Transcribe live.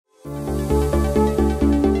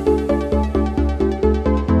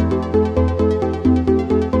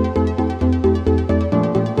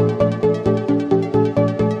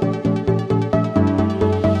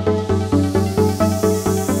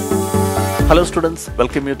Hello students,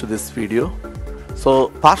 welcome you to this video. So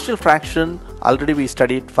partial fraction, already we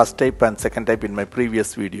studied first type and second type in my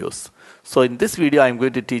previous videos. So in this video I am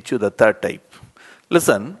going to teach you the third type.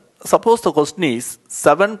 Listen, suppose the question is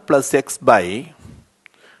 7 plus x by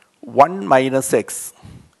 1 minus x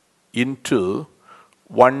into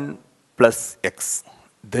 1 plus x.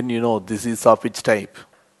 Then you know this is of which type?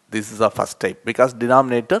 This is of first type because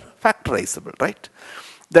denominator factorizable, right?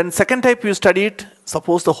 Then second type you studied,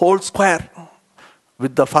 suppose the whole square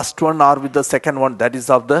with the first one or with the second one, that is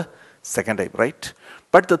of the second type, right?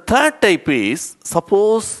 But the third type is,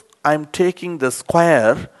 suppose I am taking the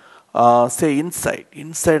square, say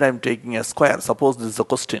inside I am taking a square, suppose this is a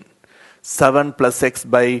question. 7 plus x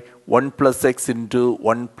by 1 plus x into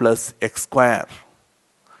 1 plus x square.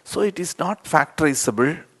 So it is not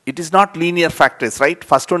factorizable, it is not linear factors, right?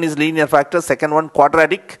 First one is linear factor, second one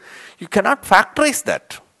quadratic. You cannot factorize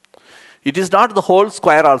that. It is not the whole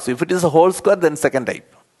square also. If it is a whole square, then second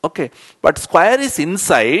type. Okay. But square is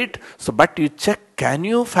inside. So, but you check, can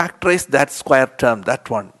you factorize that square term, that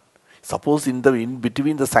one? Suppose in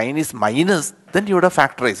between the sign is minus, then you would have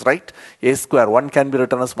factorized, right? A square, 1 can be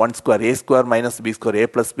written as 1 square, a square minus b square, a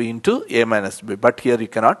plus b into a minus b. But here you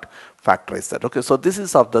cannot factorize that. Okay. So, this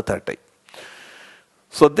is of the third type.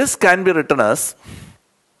 So, this can be written as,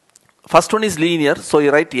 first one is linear, so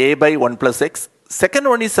you write a by 1 plus x. Second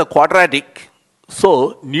one is a quadratic,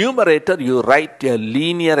 so numerator you write a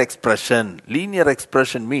linear expression. Linear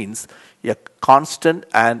expression means a constant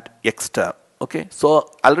and x term. Okay,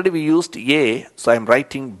 so already we used a, so I am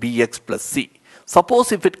writing bx plus c.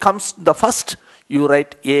 Suppose if it comes the first, you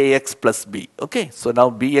write ax plus b. Okay, so now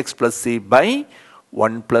bx plus c by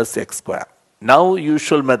 1 plus x square. Now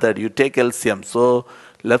usual method, you take LCM. So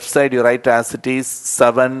left side you write as it is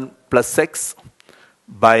 7 plus x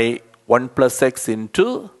by 1 plus x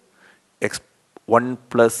into x, 1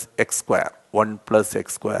 plus x square. 1 plus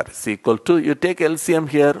x square is equal to, you take LCM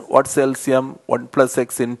here. What's LCM? 1 plus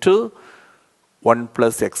x into 1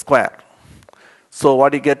 plus x square. So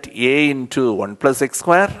what you get? A into 1 plus x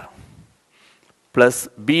square plus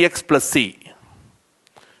bx plus c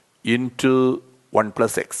into 1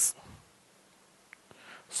 plus x.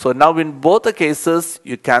 So now in both the cases,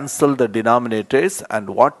 you cancel the denominators, and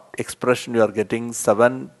what expression you are getting?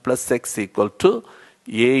 7 plus x equal to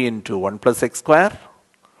a into 1 plus x square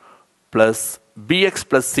plus bx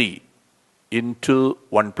plus c into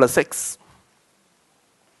 1 plus x.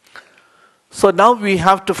 So now we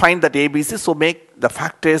have to find that ABC, so make the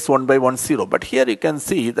factors 1 by 1 0. But here you can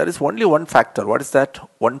see there is only one factor. What is that?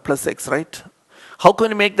 1 plus x, right? How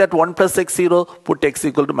can you make that 1 plus x 0? Put x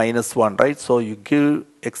equal to minus 1, right? So you give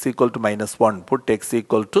x equal to minus 1, put x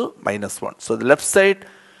equal to minus 1. So the left side,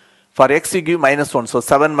 for x you give minus 1, so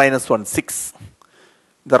 7 minus 1, 6.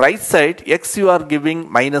 The right side, x you are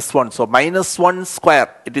giving minus 1, so minus 1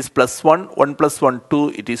 square, it is plus 1, 1 plus 1, 2,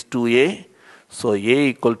 it is 2a. So a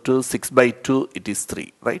equal to 6 by 2, it is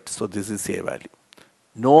 3, right? So this is a value.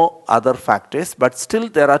 No other factors, but still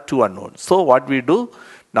there are two unknowns. So what we do?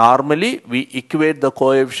 Normally, we equate the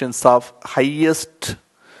coefficients of highest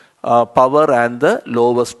power and the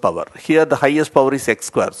lowest power. Here, the highest power is x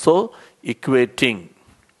square. So, equating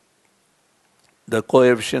the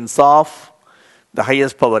coefficients of the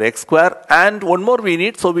highest power x square. And one more we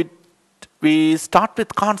need. So, we start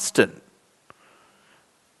with constant.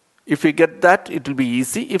 If we get that, it will be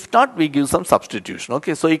easy. If not, we give some substitution.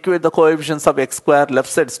 Okay, so equate the coefficients of x square. Left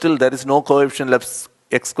side, still there is no coefficient left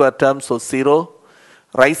x square term. So, 0.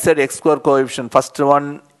 Right side x square coefficient, first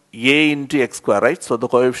one a into x square, right? So the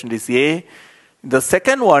coefficient is a. The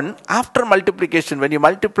second one, after multiplication, when you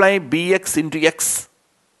multiply bx into x,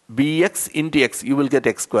 you will get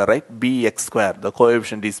x square, right? Bx square, the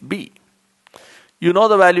coefficient is b. You know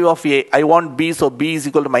the value of a. I want b, so b is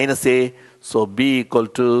equal to minus a. So b equal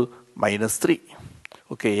to minus 3.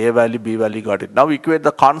 Okay, a value, b value, got it. Now equate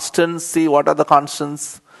the constants. See what are the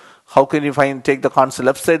constants? How can you take the constant?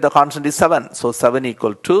 Left side, the constant is 7. So 7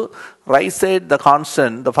 equal to, right side, the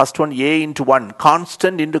constant, the first one, a into 1.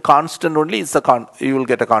 Constant into constant only is you will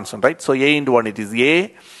get a constant, right? So a into 1, it is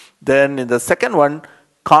a. Then in the second one,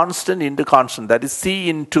 constant into constant, that is c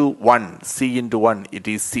into 1. C into 1, it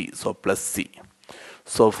is c. So plus c.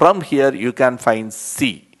 So from here, you can find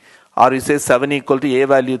c. Or you say 7 equal to a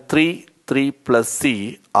value 3. 3 plus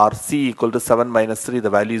c, or c equal to 7 minus 3, the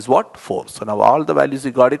value is what? 4. So now all the values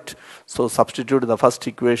you got it. So substitute in the first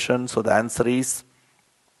equation. So the answer is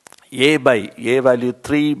a value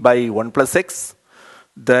 3 by 1 plus x,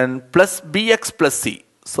 then plus bx plus c.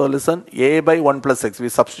 So listen, a by 1 plus x we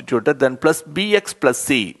substituted, then plus bx plus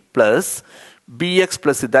c plus bx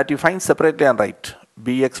plus c, that you find separately and write.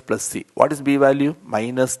 bx plus c. What is b value?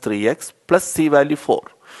 Minus 3x plus c value 4.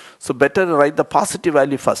 So better write the positive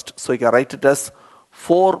value first. So you can write it as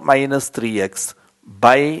 4 minus 3x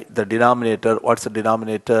by the denominator. What's the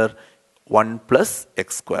denominator? 1 plus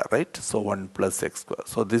x square, right? So 1 plus x square.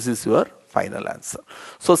 So this is your final answer.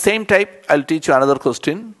 So same type, I'll teach you another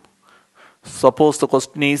question. Suppose the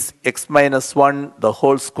question is x minus 1 the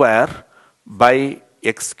whole square by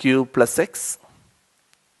x cube plus x.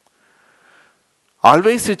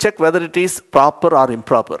 Always you check whether it is proper or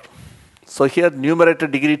improper. So here numerator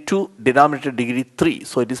degree 2, denominator degree 3.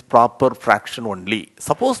 So it is proper fraction only.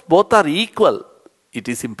 Suppose both are equal, it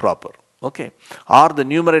is improper. Okay. Or the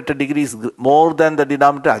numerator degree is more than the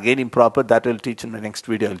denominator, again improper. That will teach in the next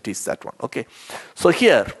video. I'll teach that one. Okay. So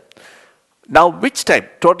here, now which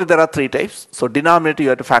type? Total there are 3 types. So denominator you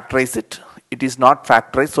have to factorize it. It is not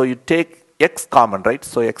factorized. So you take x common, right?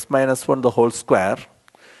 So x minus 1 the whole square.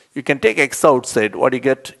 You can take x outside. What do you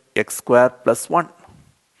get? X square plus 1.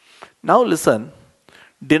 Now listen.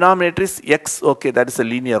 Denominator is x. Okay, that is a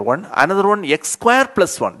linear one. Another one x square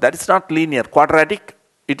plus 1. That is not linear. Quadratic.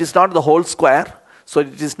 It is not the whole square. So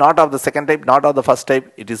it is not of the second type, not of the first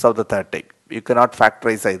type. It is of the third type. You cannot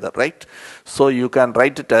factorize either, right? So you can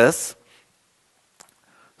write it as,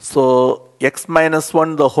 so x minus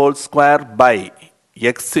 1 the whole square by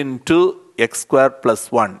x into x square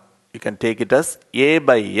plus 1. You can take it as a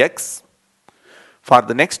by x. For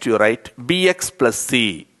the next you write bx plus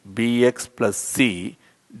c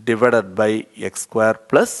divided by x square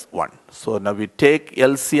plus 1. So now we take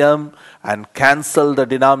LCM and cancel the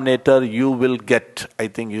denominator. You will get, I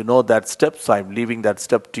think you know that step, so I'm leaving that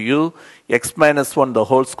step to you. X minus 1 the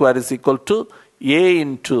whole square is equal to a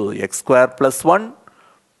into x square plus 1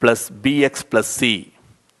 plus bx plus c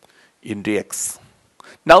into x.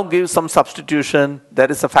 Now give some substitution. There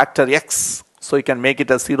is a factor x. So you can make it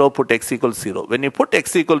as 0, put x equal to 0. When you put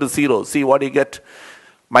x equal to 0, see what you get?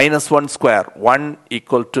 Minus 1 square, 1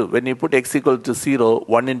 equal to, when you put x equal to 0,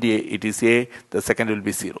 1 into a, it is a, the second will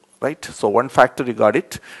be 0, right? So one factor you got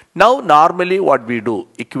it. Now normally what we do,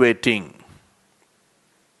 equating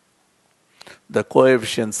the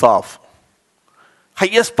coefficients of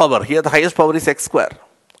highest power, here the highest power is x square.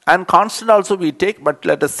 And constant also we take, but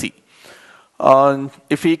let us see.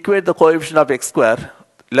 If we equate the coefficient of x square,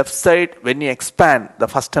 left side when you expand, the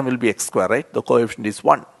first term will be x square, right? The coefficient is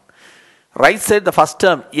 1. Right side, the first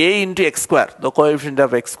term, a into x square. The coefficient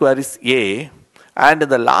of x square is a. And in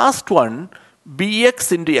the last one,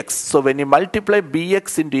 bx into x. So when you multiply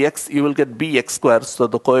bx into x, you will get bx square. So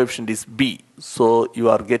the coefficient is b. So you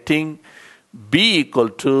are getting b equal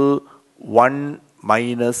to 1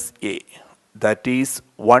 minus a. That is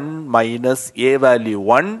 1 minus a value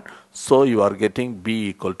 1. So you are getting b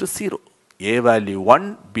equal to 0. A value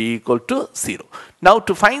 1, b equal to 0. Now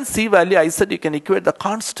to find c value, I said you can equate the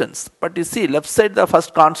constants. But you see, left side the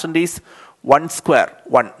first constant is 1 square,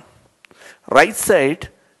 1. Right side,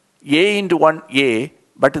 a into 1, a.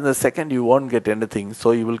 But in the second you won't get anything. So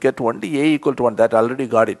you will get only a equal to 1. That already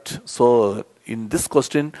got it. So in this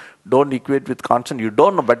question, don't equate with constant. You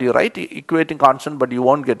don't know, but you write equating constant, but you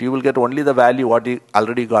won't get. You will get only the value what you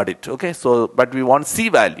already got it. Okay, so but we want c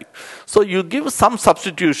value. So you give some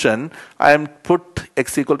substitution. I am put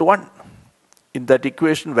x equal to 1. In that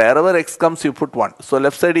equation, wherever x comes, you put 1. So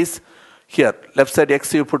left side is here. Left side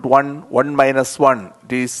x you put 1. 1 minus 1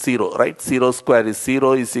 is 0, right? 0 square is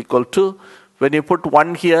 0 is equal to. When you put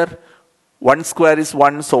 1 here, 1 square is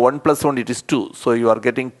 1. So 1 plus 1 it is 2. So you are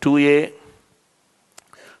getting 2a.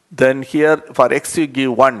 Then here for x you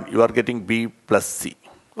give 1, you are getting b plus c.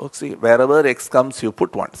 Okay, wherever x comes you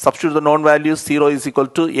put 1. Substitute the known values, 0 is equal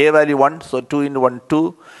to a value 1, so 2 into 1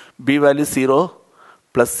 2, b value 0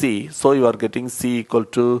 plus c, so you are getting c equal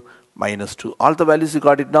to minus 2. All the values you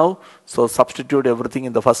got it now, so substitute everything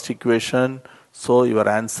in the first equation, so your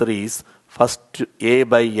answer is first a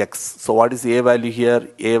by x. So what is a value here?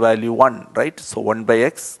 A value 1, right? So 1 by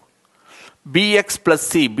x. bx plus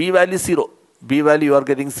c, b value 0. B value you are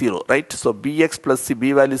getting 0, right? So bx plus c,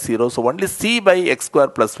 b value 0. So only c by x square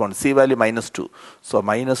plus 1, c value minus 2. So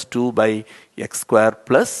minus 2 by x square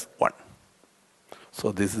plus 1.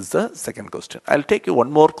 So this is the second question. I'll take you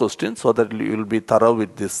one more question so that you will be thorough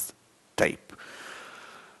with this type.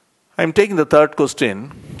 I'm taking the third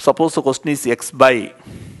question. Suppose the question is x by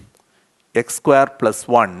x square plus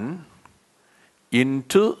 1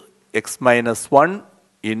 into x minus 1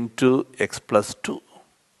 into x plus 2.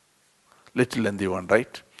 Little lengthy one,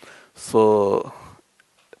 right? So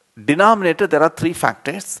denominator, there are 3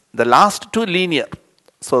 factors. The last 2 linear.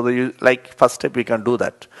 So like first step we can do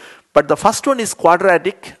that. But the first one is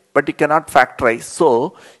quadratic, but you cannot factorize.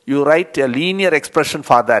 So you write a linear expression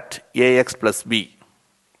for that, ax plus b.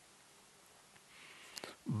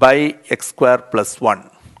 by x square plus 1.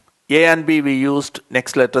 A and B we used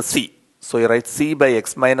next letter C. So you write C by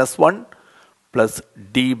x minus 1 plus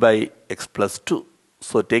D by x plus 2.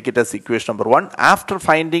 So take it as equation number 1. After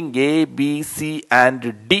finding A, B, C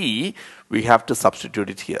and D, we have to substitute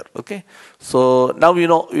it here. Okay. So now you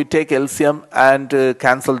know we take LCM and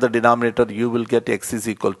cancel the denominator. You will get x is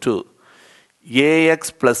equal to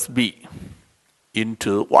AX plus B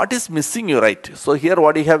into what is missing you write. So here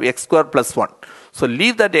what you have x square plus 1. So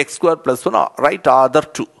leave that x square plus 1, write other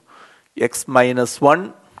two. X minus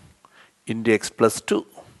 1 into x plus 2.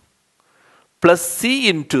 Plus C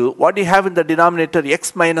into what you have in the denominator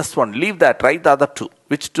x minus 1. Leave that, write the other two.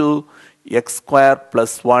 Which two? X square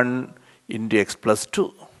plus 1 into x plus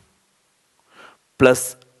 2.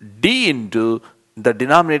 Plus D into the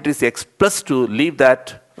denominator is x plus 2. Leave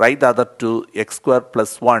that, write the other two. X square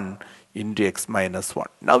plus 1 into x minus 1.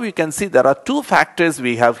 Now you can see there are two factors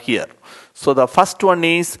we have here. So the first one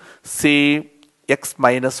is say x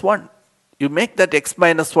minus 1. You make that x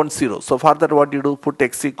minus 1 0. So for that what you do? Put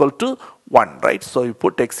x equal to 1, right? So you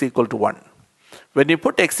put x equal to 1. When you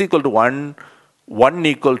put x equal to 1, 1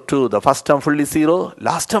 equal to the first term fully 0,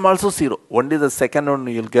 last term also 0. Only the second one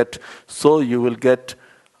you will get. So you will get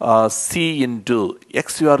C into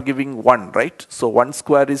x you are giving 1, right? So 1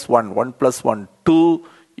 square is 1, 1 plus 1, 2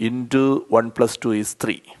 into 1 plus 2 is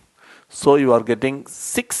 3. So you are getting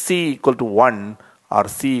 6C equal to 1 or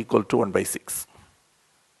C equal to 1 by 6.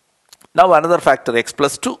 Now another factor x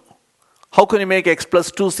plus 2. How can you make x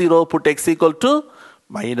plus 2 0? Put x equal to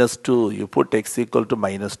minus 2. You put x equal to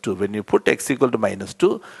minus 2. When you put x equal to minus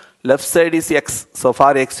 2, left side is x. So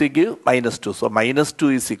for x we give minus 2. So minus 2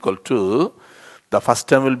 is equal to, the first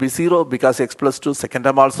term will be 0 because x plus 2, second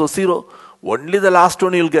term also 0. Only the last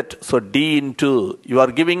one you will get. So D into, you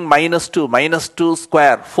are giving minus 2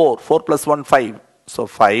 square, 4 plus 1, 5. So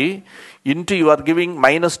 5 into you are giving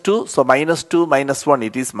minus 2. So minus 2 minus 1,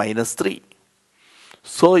 it is minus 3.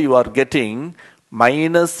 So you are getting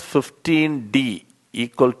minus 15D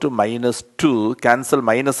equal to minus 2. Cancel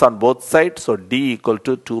minus on both sides. So D equal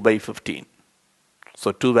to 2 by 15.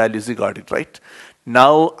 So two values you got it, right?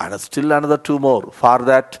 Now still another two more. For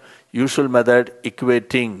that usual method,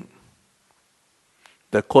 equating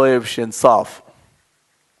the coefficients of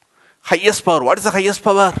highest power. What is the highest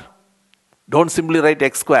power? Don't simply write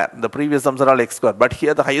x square. The previous sums are all x square. But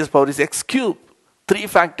here the highest power is x cube. Three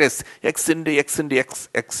factors. X into x into x,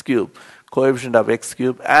 x cube. Coefficient of x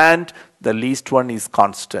cube. And the least one is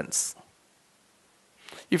constants.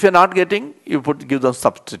 If you're not getting, you give them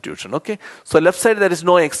substitution. Okay. So left side there is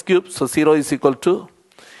no x cube. So 0 is equal to.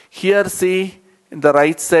 Here see in the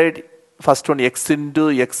right side, first one x into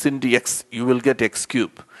x into x. You will get x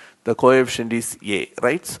cube. The coefficient is a,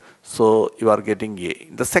 right? So you are getting a.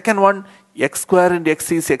 The second one, x square into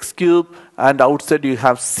x is x cube, and outside you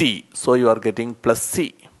have c. So you are getting plus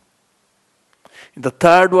c. In the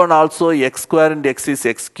third one also, x square into x is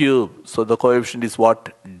x cube. So the coefficient is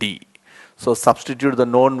what? D. So substitute the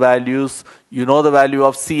known values. You know the value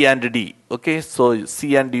of c and d. Okay, so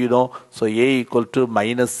c and d you know. So a equal to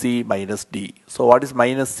minus c minus d. So what is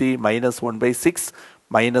minus c? Minus 1 by 6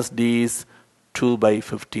 minus d is 2 by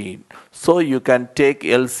 15. So you can take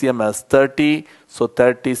LCM as 30. So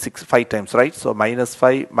 36, 5 times, right? So minus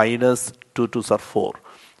 5 minus 2 2s are 4.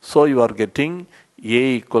 So you are getting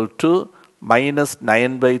a equal to minus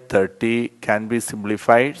 9 by 30 can be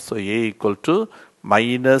simplified. So a equal to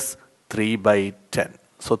minus 3 by 10.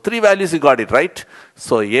 So three values you got it, right?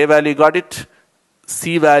 So a value got it,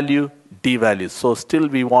 c value, d value. So still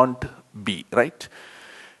we want b, right?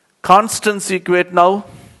 Constants equate now.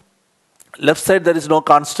 Left side there is no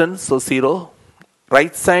constant, so 0.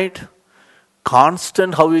 Right side,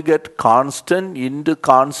 constant, how we get? Constant into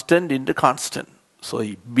constant into constant. So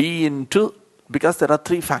b into, because there are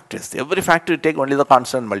three factors. Every factor you take only the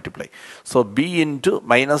constant and multiply. So b into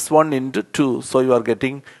minus 1 into 2. So you are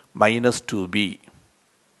getting minus 2b.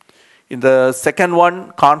 In the second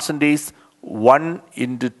one, constant is 1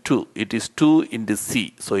 into 2. It is 2 into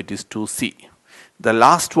c. So it is 2c. The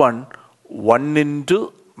last one, 1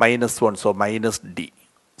 into minus 1, so minus d.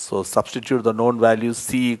 So substitute the known values,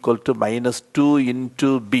 c equal to minus 2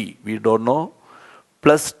 into b, we don't know,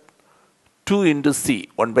 plus 2 into c,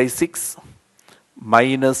 1 by 6,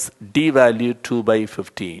 minus d value 2 by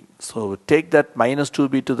 15. So take that minus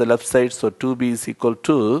 2b to the left side, so 2b is equal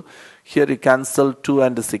to, here you cancel 2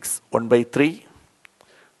 and 6, 1 by 3,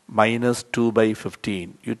 minus 2 by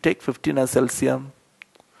 15. You take 15 as LCM,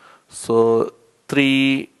 so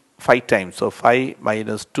 3, 5 times. So 5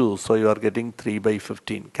 minus 2. So you are getting 3 by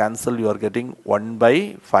 15. Cancel, you are getting 1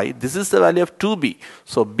 by 5. This is the value of 2b.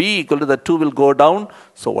 So b equal to the 2 will go down.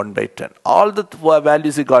 So 1 by 10. All the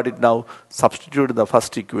values you got it now. Substitute in the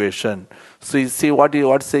first equation. So you see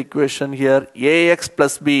what's the equation here? ax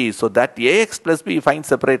plus b. So that ax plus b you find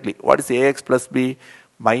separately. What is ax plus b?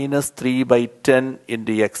 Minus 3 by 10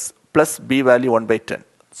 into x plus b value 1 by 10.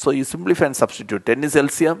 So you simplify and substitute. 10 is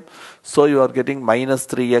LCM. So you are getting minus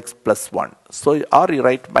 3x plus 1. So or you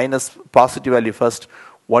write minus positive value first.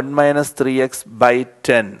 1 minus 3x by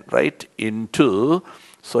 10, right? Into,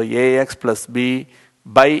 so ax plus b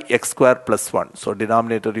by x square plus 1. So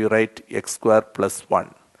denominator you write x square plus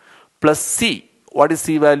 1. Plus c. What is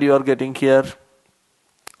c value you are getting here?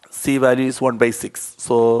 C value is 1 by 6.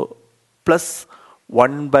 So plus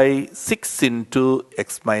 1 by 6 into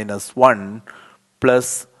x minus 1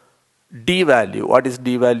 plus d value. What is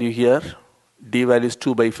d value here? D value is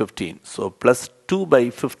 2 by 15. So plus 2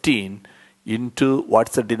 by 15 into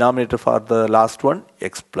what's the denominator for the last one?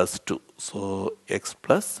 X plus 2. So x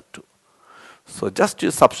plus 2. So just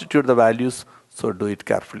you substitute the values. So do it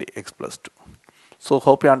carefully. X plus 2. So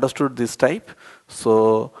hope you understood this type.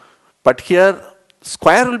 So but here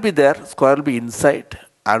square will be there. Square will be inside.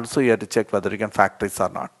 Also you have to check whether you can factorize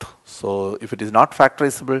or not. So if it is not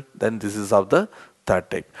factorizable, then this is of the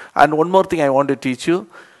third type. And one more thing I want to teach you,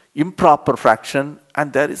 improper fraction,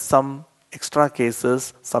 and there is some extra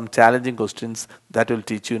cases, some challenging questions that will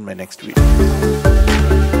teach you in my next video.